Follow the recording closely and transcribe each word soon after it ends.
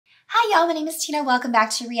Hi y'all, my name is Tina. Welcome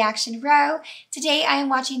back to Reaction Row. Today I am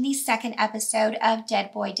watching the second episode of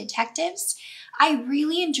Dead Boy Detectives. I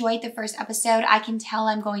really enjoyed the first episode. I can tell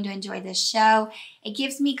I'm going to enjoy this show. It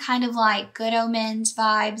gives me kind of like Good Omens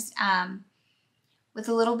vibes with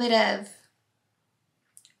a little bit of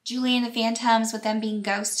Julie and the Phantoms with them being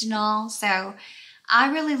ghosts and all. So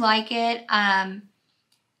I really like it. I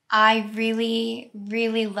really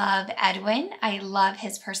love Edwin. I love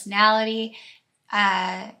his personality.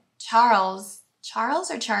 Charles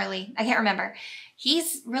or Charlie? I can't remember.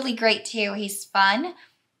 He's really great too. He's fun,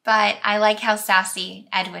 but I like how sassy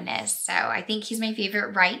Edwin is. So I think he's my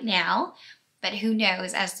favorite right now, but who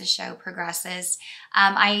knows as the show progresses.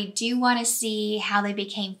 I do want to see how they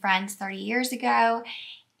became friends 30 years ago,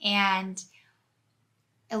 and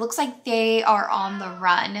it looks like they are on the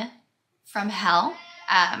run from hell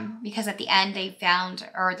because at the end they found,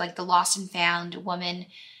 or like the lost and found woman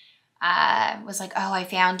was like, oh, I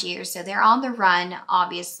found you. So they're on the run,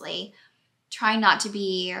 obviously, trying not to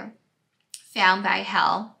be found by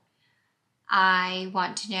hell. I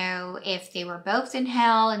want to know if they were both in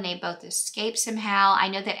hell and they both escaped somehow. I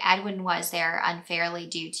know that Edwin was there unfairly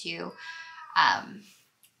due to,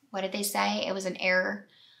 what did they say? It was an error,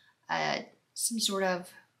 some sort of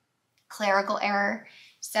clerical error.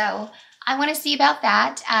 So I want to see about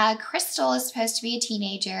that. Crystal is supposed to be a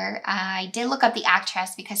teenager. I did look up the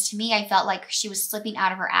actress because to me, I felt like she was slipping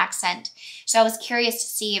out of her accent. So I was curious to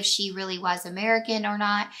see if she really was American or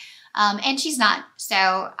not. And she's not.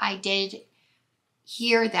 So I did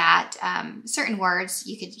hear that certain words,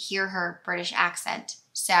 you could hear her British accent.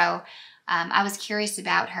 So I was curious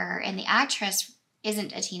about her. And the actress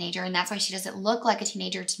isn't a teenager, and that's why she doesn't look like a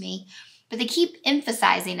teenager to me. But they keep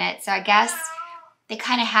emphasizing it. So I guess they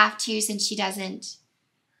kind of have to, since she doesn't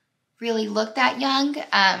really look that young.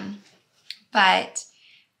 But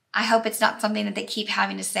I hope it's not something that they keep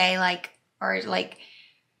having to say, or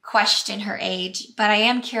question her age. But I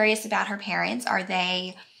am curious about her parents. Are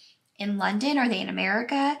they in London? Are they in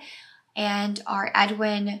America? And are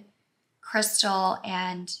Edwin, Crystal,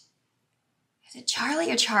 and is it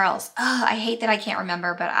Charlie or Charles? Oh, I hate that I can't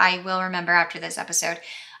remember, but I will remember after this episode.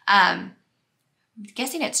 I'm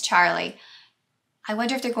guessing it's Charlie. I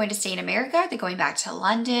wonder if they're going to stay in America. Are they going back to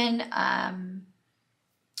London? I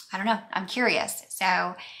don't know. I'm curious. So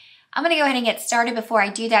I'm going to go ahead and get started. Before I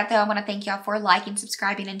do that, though, I want to thank y'all for liking,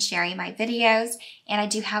 subscribing, and sharing my videos. And I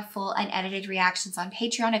do have full unedited reactions on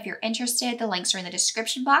Patreon if you're interested. The links are in the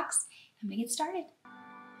description box. I'm going to get started.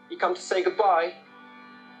 You come to say goodbye?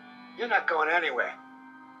 You're not going anywhere.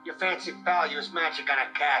 Your fancy pal used magic on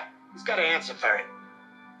a cat. He's got to answer for it.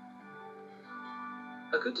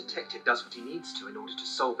 A good detective does what he needs to in order to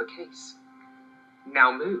solve a case.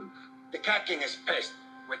 Now move. The Cat King is pissed.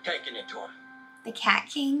 We're taking it to him. The Cat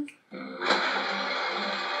King?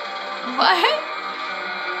 What?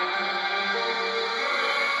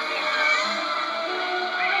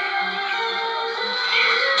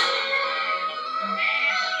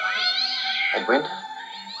 Edwin?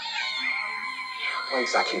 What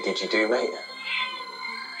exactly did you do, mate?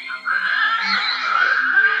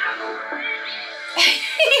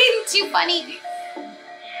 Too funny.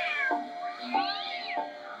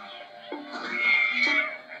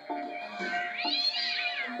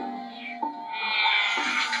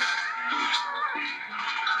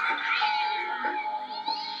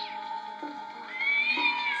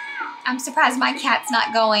 I'm surprised my cat's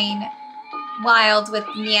not going wild with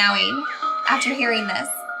meowing after hearing this.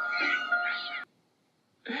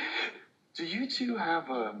 Do you two have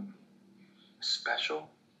a special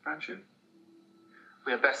friendship?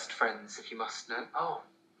 We are best friends, if you must know. Oh,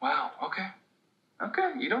 wow, okay.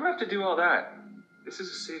 Okay, you don't have to do all that. This is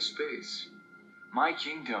a safe space. My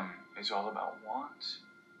kingdom is all about want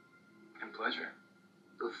and pleasure.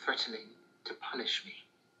 You're threatening to punish me.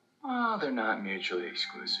 Well, they're not mutually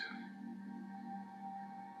exclusive.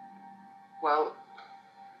 Well,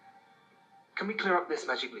 can we clear up this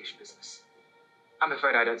magic leash business? I'm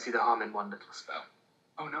afraid I don't see the harm in one little spell.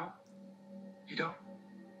 Oh, no? You don't?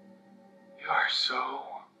 You are so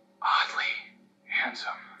oddly handsome.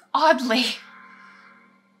 Oddly.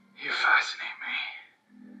 You fascinate me.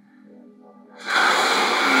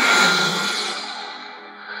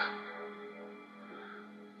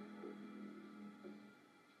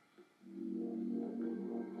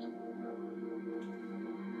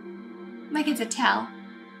 Like it's a tell. I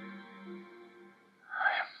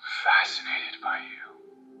am fascinated by you.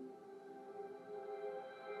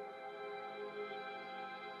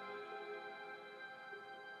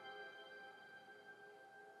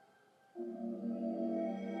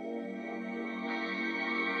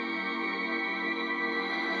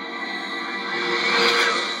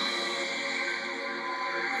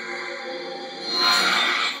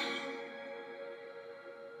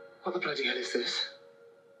 What the bloody hell is this?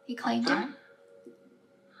 He claimed him.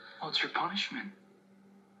 Well, it's your punishment.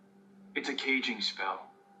 It's a caging spell.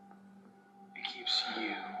 It keeps you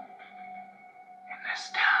in this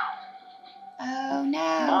town. Oh no.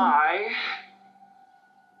 My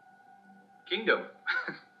kingdom.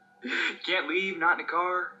 Can't leave, not in a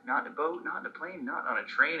car, not in a boat, not in a plane, not on a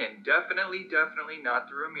train, and definitely not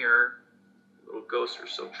through a mirror. Little ghosts are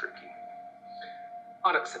so tricky.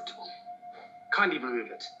 Unacceptable. Kindly remove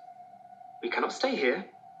it. We cannot stay here.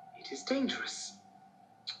 It is dangerous.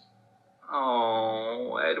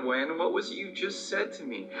 Oh, Edwin, what was it you just said to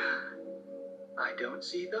me? I don't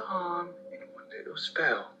see the harm in one little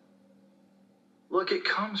spell. Look, it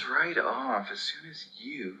comes right off as soon as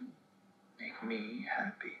you make me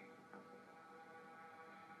happy.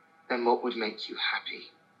 Then what would make you happy?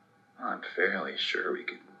 I'm fairly sure we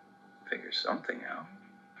could figure something out.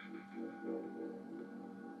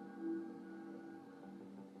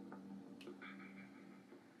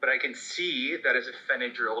 But I can see that has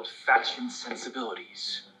offended your old-fashioned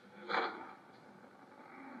sensibilities.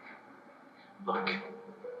 Look,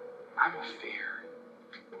 I'm a fair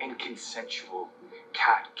and consensual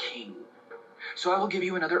cat king. So I will give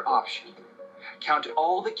you another option. Count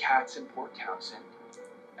all the cats in Port Townsend,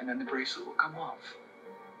 and then the bracelet will come off.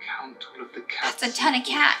 Count all of the cats. That's a ton of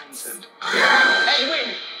cats.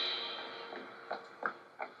 Edwin!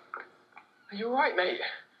 Are you alright, mate?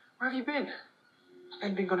 Where have you been? I've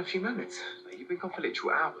only been gone a few moments. You've been gone for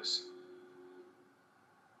literal hours.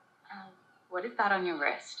 What is that on your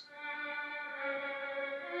wrist?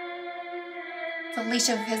 It's a leash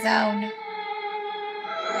of his own.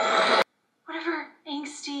 Whatever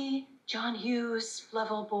angsty John Hughes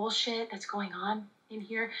level bullshit that's going on in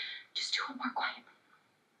here, just do it more quietly.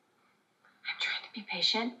 I'm trying to be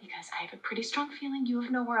patient because I have a pretty strong feeling you have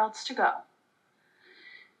nowhere else to go.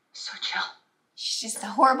 So chill. She's just a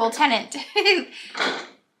horrible tenant. You're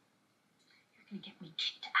gonna get me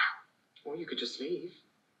kicked out. Or you could just leave.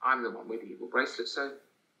 I'm the one with the evil bracelet, so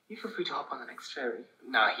you feel free to hop on the next ferry.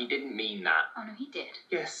 No, he didn't mean that. Oh no, he did.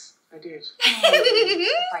 Yes, I did.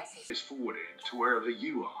 It's forwarded to wherever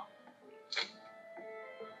you are.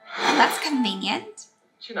 That's convenient.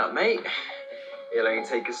 Do you know, mate? It'll only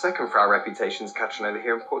take a second for our reputations catching over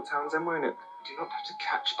here in Port Townsend, won't it? We do not have to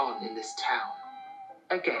catch on in this town.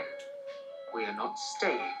 Again, we are not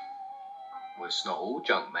staying. Well, it's not all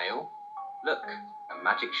junk mail. Look, a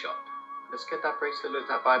magic shop. Let's get that bracelet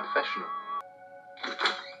looked at by a professional.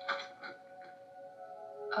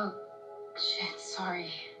 Oh, shit,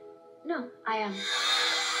 sorry. No, I am.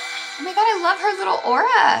 Oh my god, I love her little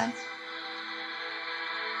aura.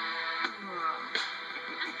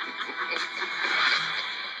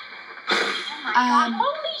 Oh my god,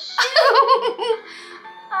 holy shit!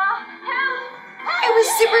 It was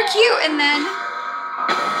super cute, and then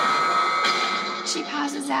she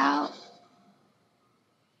passes out.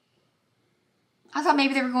 I thought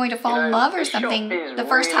maybe they were going to fall in love or something the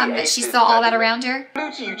first time that she saw all that around her.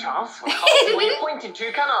 New to you, Charles. I can't see what you're pointing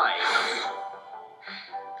to, can I?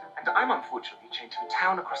 And I'm unfortunately chained to a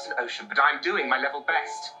town across an ocean, but I'm doing my level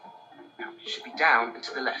best. Now, you should be down and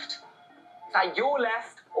to the left. Is that your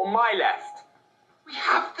left or my left? We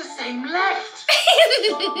have the same left!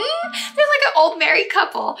 They're like an old married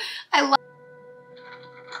couple. I love.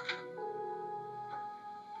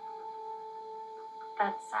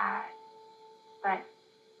 That's sad. But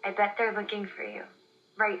I bet they're looking for you.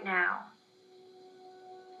 Right now.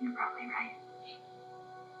 You're probably right.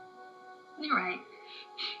 You're right.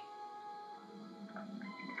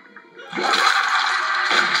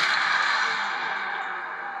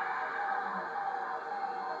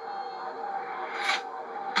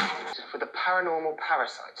 For the paranormal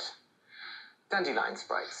parasites. Dandelion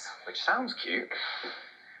sprites. Which sounds cute,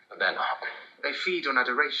 but they're not. They feed on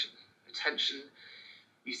adoration, attention.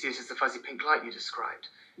 You see it as the fuzzy pink light you described.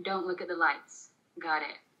 Don't look at the lights. Got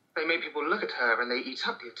it. They make people look at her and they eat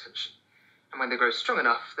up the attention. And when they grow strong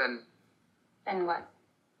enough, then... Then what?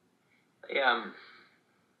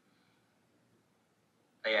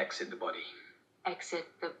 They exit the body. Exit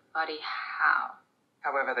the body how?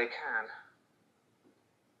 However they can.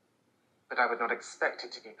 But I would not expect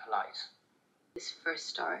it to be polite. This first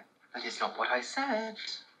start. That is not what I said.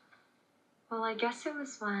 Well, I guess it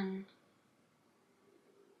was when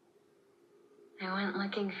I went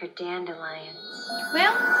looking for dandelions.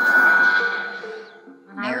 Well,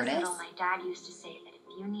 When I there was it is. little, my dad used to say that if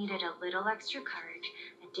you needed a little extra courage,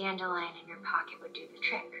 a dandelion in your pocket would do the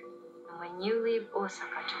trick. And when you leave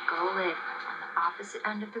Osaka to go live on the opposite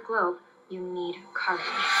end of the globe, you need courage.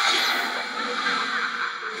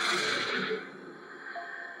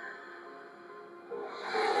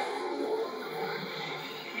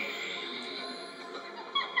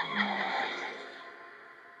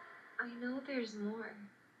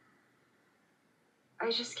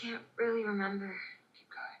 I just can't really remember. Keep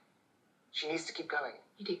going. She needs to keep going.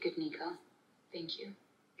 You did good, Nico. Thank you.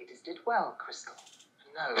 Edith did well, Crystal.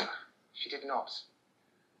 No, she did not.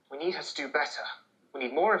 We need her to do better. We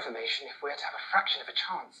need more information if we're to have a fraction of a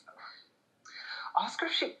chance. Ask her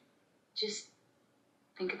if she... Just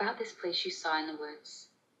think about this place you saw in the woods.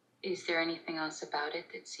 Is there anything else about it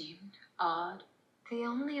that seemed odd? The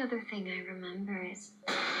only other thing I remember is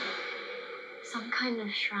some kind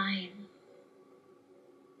of shrine.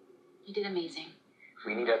 You did amazing.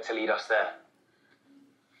 We need her to lead us there.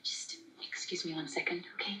 Just excuse me 1 second,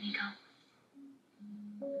 okay, Nico?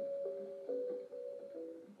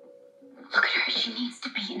 Look at her. She needs to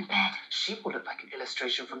be in bed. She will look like an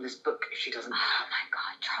illustration from this book if she doesn't... Oh my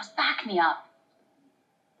God, Charles, back me up.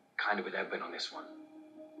 Kind of with Edwin on this one.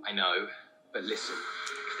 I know, but listen.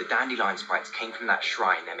 If the dandelion sprites came from that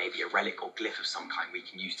shrine, there may be a relic or glyph of some kind we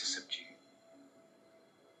can use to subdue.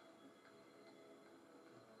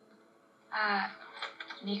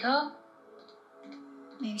 Nico?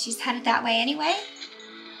 Maybe she's headed that way anyway.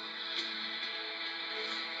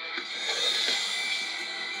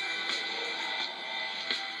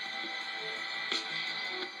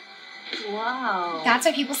 Wow. That's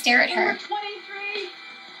why people stare at her. Number 23.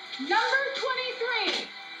 Number 23.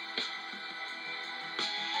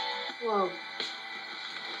 Whoa.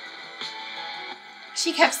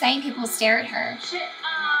 She kept saying people stare at her. Shit.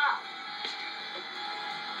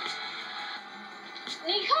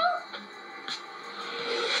 Nico?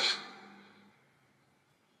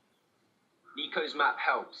 Nico's map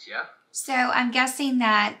helps, yeah? So I'm guessing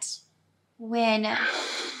that when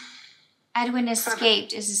Edwin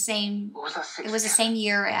escaped is the same. What was that, 6? It was the same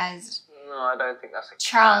year as No, I don't think that's a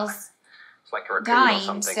Charles It's like a raccoon or dying,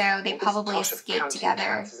 something. so they All this probably tosh of escaped counting together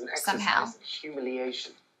cats is an exercise somehow. in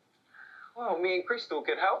humiliation. Well, me and Crystal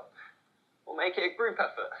could help. We'll make it a group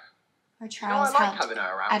effort. Or I Charles like helped having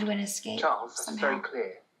her around. Edwin escape Charles, that's very somehow.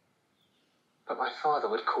 clear. But my father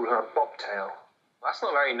would call her a bobtail. That's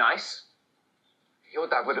not very nice. Your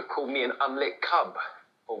dad would have called me an unlit cub,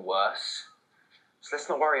 or worse. So let's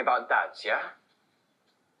not worry about dads, yeah?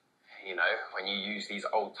 You know, when you use these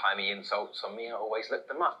old-timey insults on me, I always look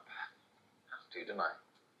them up. Have to, don't I?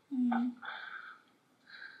 Mm.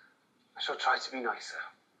 I shall try to be nicer.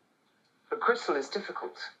 But Crystal is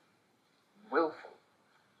difficult. Willful.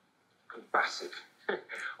 Combative.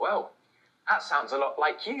 Well, that sounds a lot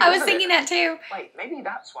like you, I was doesn't thinking it? that too. Wait, maybe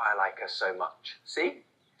that's why I like her so much. See?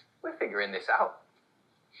 We're figuring this out.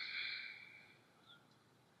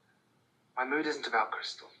 My mood isn't about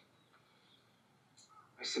Crystal.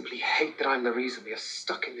 I simply hate that I'm the reason we are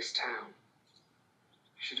stuck in this town.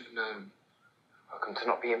 I should have known. Welcome to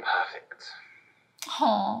not being perfect.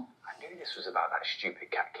 Oh, I knew this was about that stupid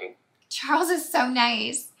Cat King. Charles is so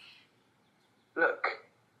nice. Look.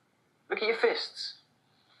 Look at your fists.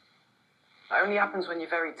 That only happens when you're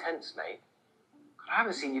very tense, mate. God, I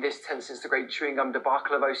haven't seen you this tense since the great chewing gum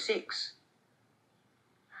debacle of '06.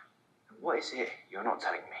 What is it you're not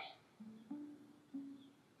telling me?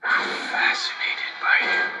 I'm fascinated by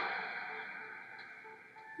you.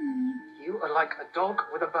 Mm. You are like a dog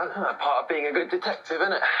with a bone. Part of being a good detective,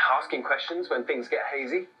 isn't it? Asking questions when things get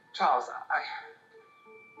hazy. Charles,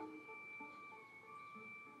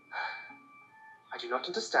 I do not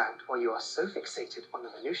understand why you are so fixated on the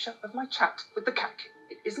minutiae of my chat with the cat king.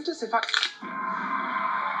 It isn't as if I...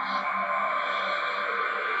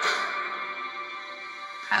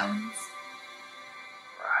 Pounds.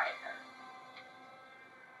 Right.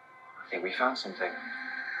 I think we found something.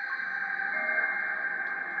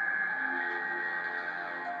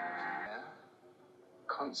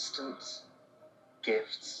 Constant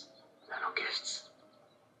gifts. No, not gifts.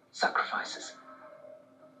 Sacrifices.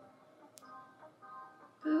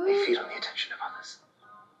 They Ooh. feed on the attention of others.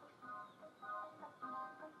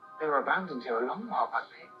 They were abandoned here a long while back.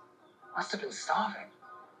 They must have been starving.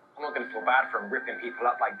 I'm not going to feel bad for him ripping people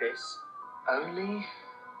up like this. Only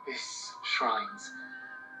this shrine's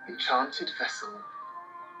enchanted vessel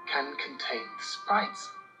can contain the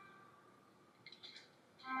sprites.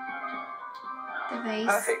 The vase.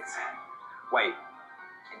 Perfect. Wait,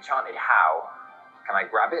 enchanted how? Can I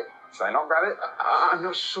grab it? Should I not grab it? I'm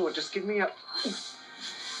not sure. Just give me a...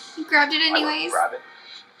 You grabbed it I won't anyways. grab it.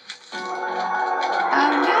 Oh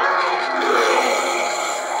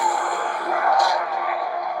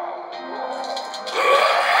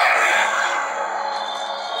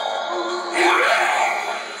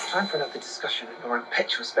It's time for another discussion of your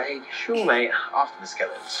impetuous behavior. Sure, mate. After the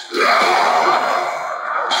skeletons.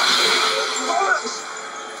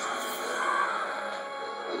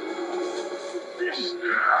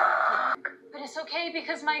 But it's okay. okay?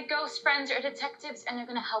 Because my ghost friends are detectives and they're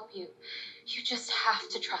gonna help you. You just have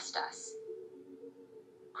to trust us.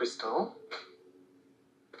 Crystal,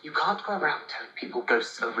 you can't go around telling people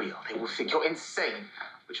ghosts are real. They will think you're insane,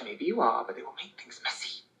 which maybe you are, but they will make things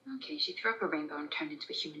messy. Okay, she threw up a rainbow and turned into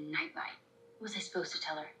a human nightlight. What was I supposed to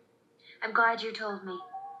tell her? I'm glad you told me.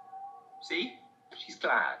 See? She's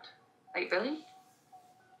glad. Wait, really?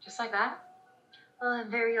 Just like that? Well,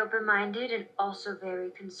 I'm very open-minded and also very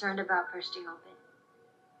concerned about bursting open.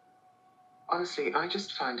 Honestly, I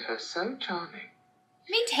just find her so charming.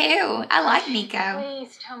 Me too. I like Nico.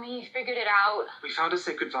 Please tell me you figured it out. We found a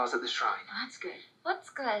sacred vase at the shrine. Well, that's good. What's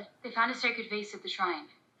good? They found a sacred vase at the shrine.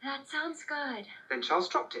 That sounds good. Then Charles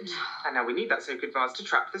dropped it. And now we need that sacred vase to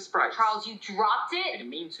trap the sprites. Charles, you dropped I it? didn't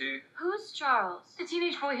mean to. Who's Charles? The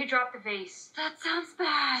teenage boy who dropped the vase. That sounds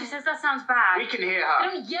bad. She says that sounds bad. We can hear her.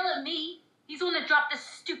 Don't yell at me. He's the one that dropped the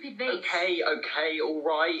stupid vase. Okay, all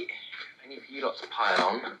right. Only for you lot to pile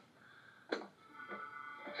on.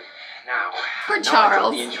 Now, Poor I know I Charles.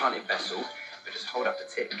 dropped the enchanted vessel, but just hold up the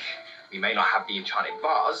tick. We may not have the enchanted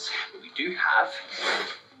vase, but we do have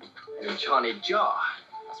an enchanted jar.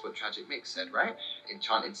 That's what Tragic Mix said, right?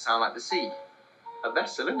 Enchanted sound like the sea. A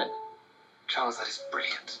vessel, isn't it? Charles, that is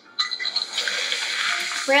brilliant.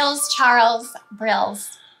 Brills, Charles,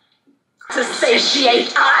 Brills. To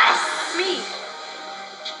satiate us! Me!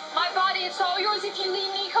 My body, it's all yours if you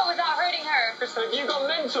leave Nico without hurting her. Crystal, you got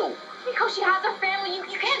mental. Nico, she has a family.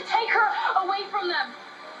 You can't take her away from them.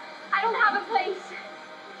 I don't have a place.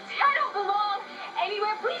 See, I don't belong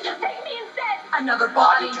anywhere. Please just take me instead. Another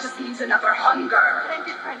body just means another hunger. But I'm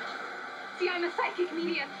different. See, I'm a psychic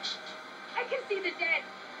medium. I can see the dead.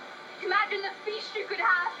 Imagine the feast you could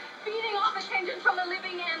have, feeding off attention from the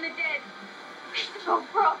living and the dead. It's so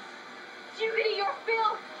gross. You could eat your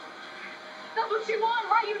fill. That's what you want,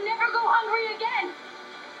 right? You'd never go hungry again.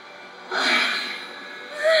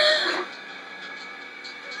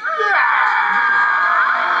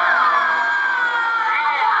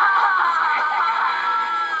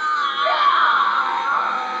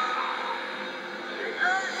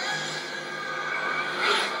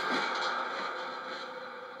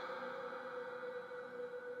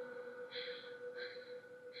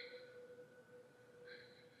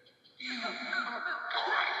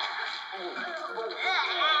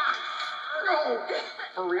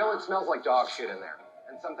 For real, it smells like dog shit in there.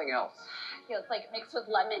 And something else. Feels like mixed with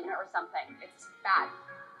lemon or something. It's bad.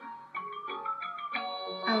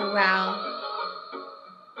 Oh, wow.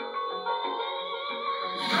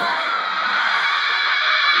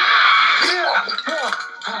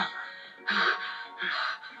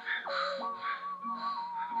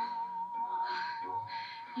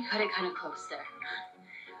 You cut it kind of close there.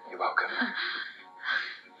 You're welcome.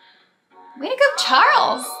 Way to go,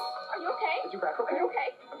 Charles. Are you okay? Is you back Are okay? you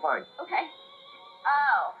okay? I'm fine. Okay.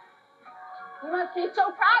 Oh. You must be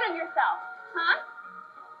so proud of yourself, huh?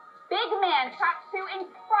 Big man trapped Sue in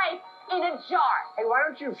Sprite in a jar. Hey, why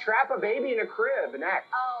don't you trap a baby in a crib and act?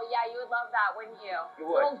 Oh, yeah, you would love that, wouldn't you? You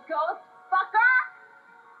would. Little ghost fucker.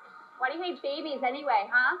 Why do you hate babies anyway,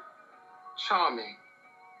 huh? Charming.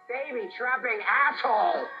 Baby trapping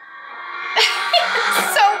asshole.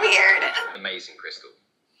 So weird. Amazing, Crystal.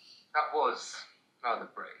 That was rather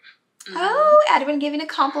brave. Oh, Edwin giving a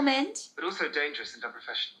compliment. But also dangerous and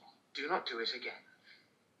unprofessional. Do not do it again.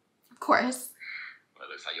 Of course. Well,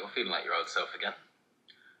 it looks like you're feeling like your old self again.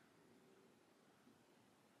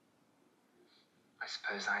 I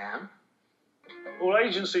suppose I am. All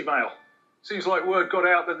agency mail. Seems like word got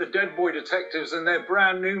out that the Dead Boy detectives and their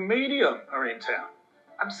brand new medium are in town.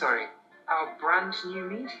 I'm sorry. Our brand new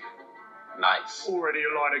medium. Nice. Already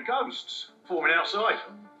a line of ghosts forming outside.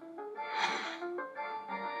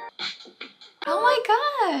 Oh my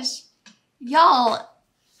gosh. Y'all,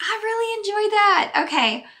 I really enjoyed that.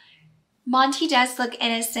 Okay. Monty does look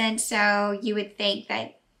innocent, so you would think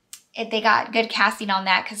that if they got good casting on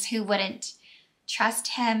that, because who wouldn't trust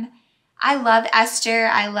him? I love Esther.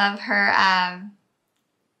 I love her.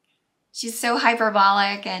 She's so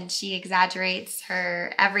hyperbolic and she exaggerates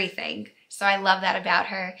her everything. So I love that about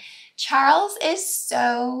her. Charles is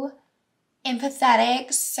so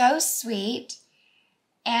empathetic, so sweet,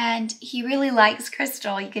 and he really likes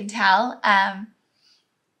Crystal, you can tell.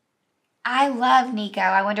 I love Nico.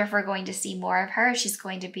 I wonder if we're going to see more of her, if she's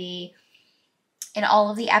going to be in all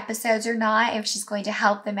of the episodes or not, if she's going to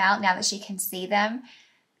help them out now that she can see them.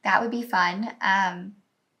 That would be fun.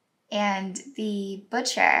 And the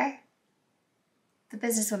butcher, the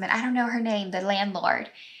businesswoman, I don't know her name, the landlord,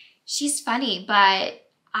 she's funny, but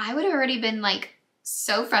I would have already been like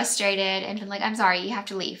so frustrated and been like, I'm sorry, you have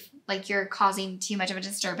to leave. Like, you're causing too much of a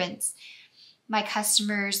disturbance. My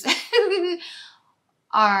customers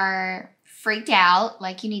are freaked out,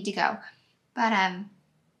 like you need to go. But I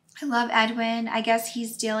love Edwin. I guess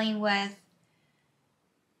he's dealing with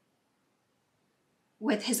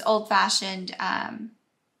his old-fashioned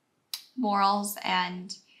morals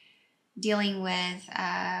and dealing with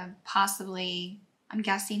possibly, I'm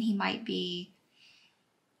guessing he might be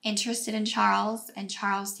interested in Charles, and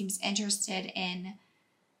Charles seems interested in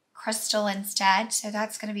Crystal instead. So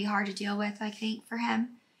that's going to be hard to deal with, I think, for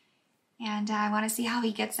him. And I want to see how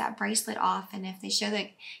he gets that bracelet off, and if they show the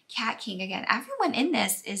Cat King again. Everyone in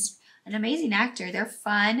this is an amazing actor. They're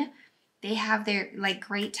fun. They have their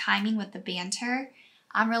great timing with the banter.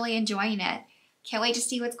 I'm really enjoying it. Can't wait to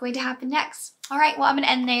see what's going to happen next. All right, well, I'm going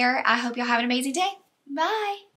to end there. I hope y'all have an amazing day. Bye.